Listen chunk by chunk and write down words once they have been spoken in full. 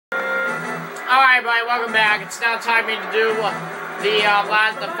Alright, everybody, welcome back. It's now time for me to do the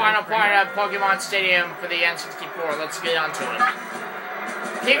final part of Pokemon Stadium for the N64. Let's get on to it.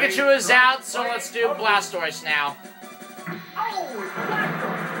 Pikachu is out, so let's do Blastoise now.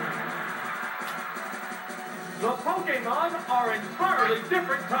 The Pokemon are entirely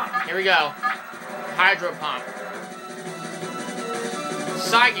different types. Here we go. Hydro Pump.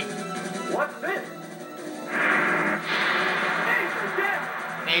 Psychic. What's this?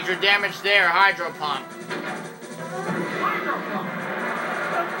 Major damage there, Hydro Pump. Hydro Pump.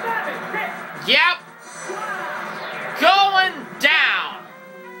 The savage hit. Yep. Going down.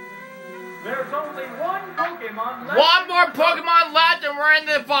 There's only one Pokemon left. One more Pokemon left and we're in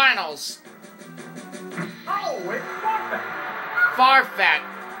the finals. Oh, it's Farfetch'd.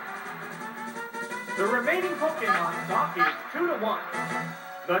 The remaining Pokemon stock is 2-1.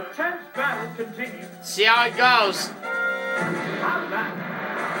 The tense battle continues. See how it goes. How's that?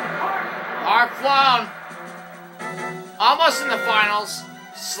 Hard flown. Almost in the finals.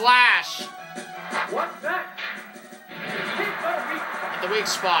 Slash. What's that? At the weak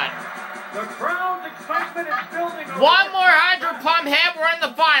spot. The crowd's excitement is building. One more Hydro Pump hit, we're in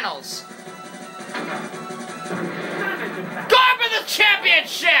the finals. Going for the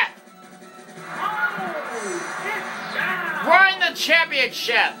championship! We're in the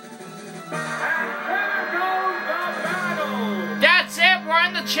championship. And there goes the battle. That's it, we're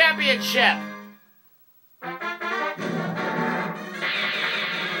in the championship.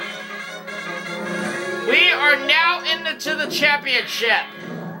 We are now into the championship.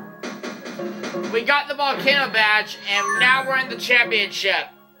 We got the Volcano Badge, and now we're in the championship.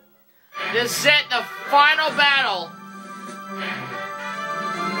 This is it, the final battle.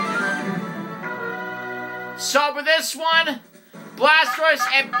 So for this one, Blastoise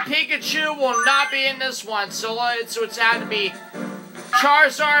and Pikachu will not be in this one, so it's had to be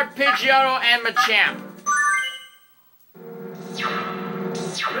Charizard, Pidgeotto, and Machamp.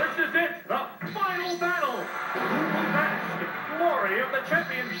 This is it, the final battle. Who will match the glory of the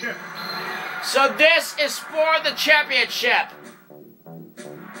championship? So this is for the championship.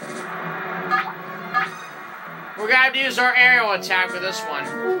 We're gonna have to use our aerial attack for this one.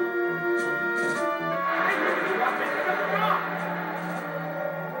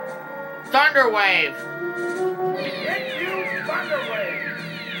 Thunder Wave.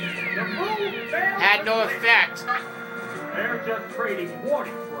 Had no effect. They're just trading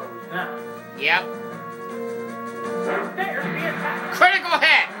warning throws now. Yep. There's the attack. Critical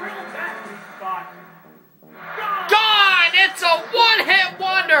hit. Gone! It's a one-hit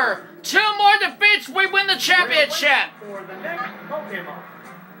wonder. 2 more defeats, we win the championship. For the next Pokemon.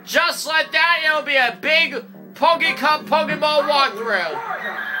 Just like that, it'll be a big Pokecup Pokeball walkthrough.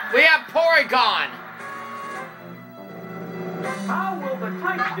 We have Porygon. How will the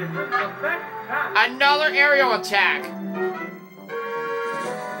type difference affect that? Another aerial attack.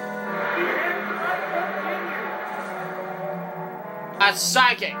 A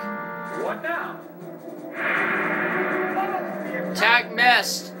Psychic. What now? Attack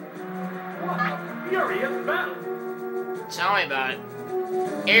missed. What a furious battle. Tell me about it.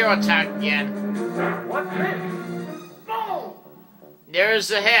 Aerial attack again. What's this? Boom! There's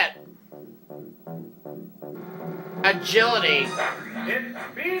the hit. Agility. It's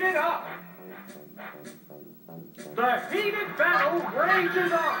speeded up. The heated battle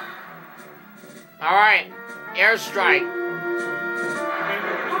rages on. Alright. Air Strike.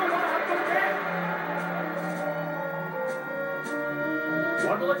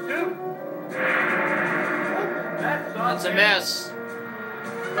 What will it do? That's a miss.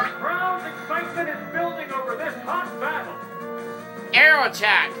 The crowd's excitement is building over this hot battle. Aerial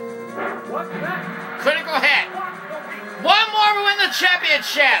attack. What's that? Critical hit. One more to win the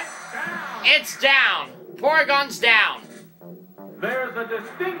championship. It's down. Porygon's down. There's a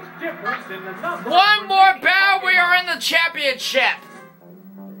distinct difference in the number. One more battle, we are in the championship.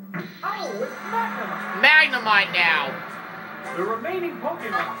 Oh, it's Magnemite. Magnemite now. The remaining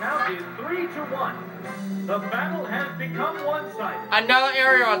Pokemon count is 3-1. The battle has become one-sided. Another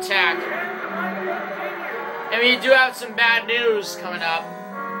aerial attack. And we do have some bad news coming up.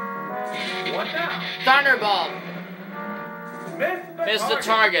 What now? Thunderbolt. Missed the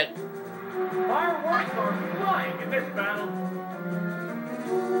target. Fireworks are flying in this battle.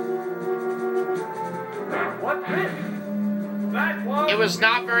 What's this? That was... It was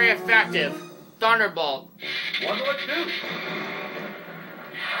not very effective. Thunderbolt. What will it do?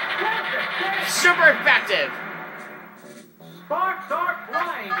 Super effective. Sparks are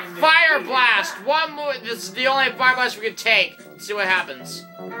flying in this Fire Blast. One more. This is the only Fire Blast we can take. Let's see what happens.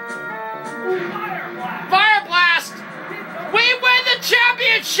 Fire Blast! Fire Blast! We win the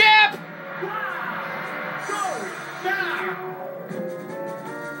championship! Wow!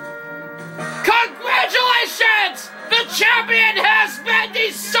 champion has been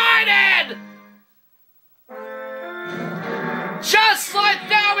decided! Just like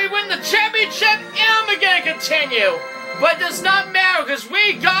that, we win the championship and we're gonna continue. But it does not matter because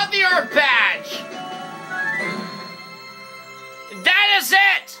we got the Earth Badge. That is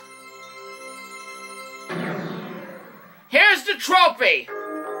it. Here's the trophy.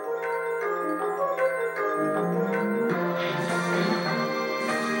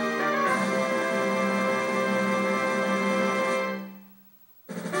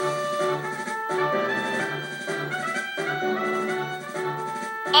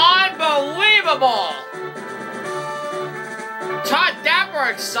 Unbelievable! Todd, that for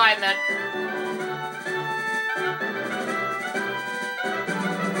excitement.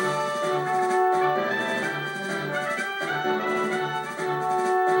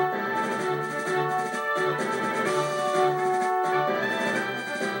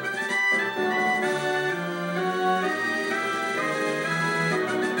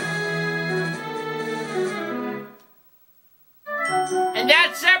 And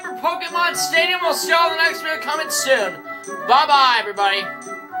that's it for Pokemon Stadium. We'll see you all in the next video coming soon. Bye-bye, everybody.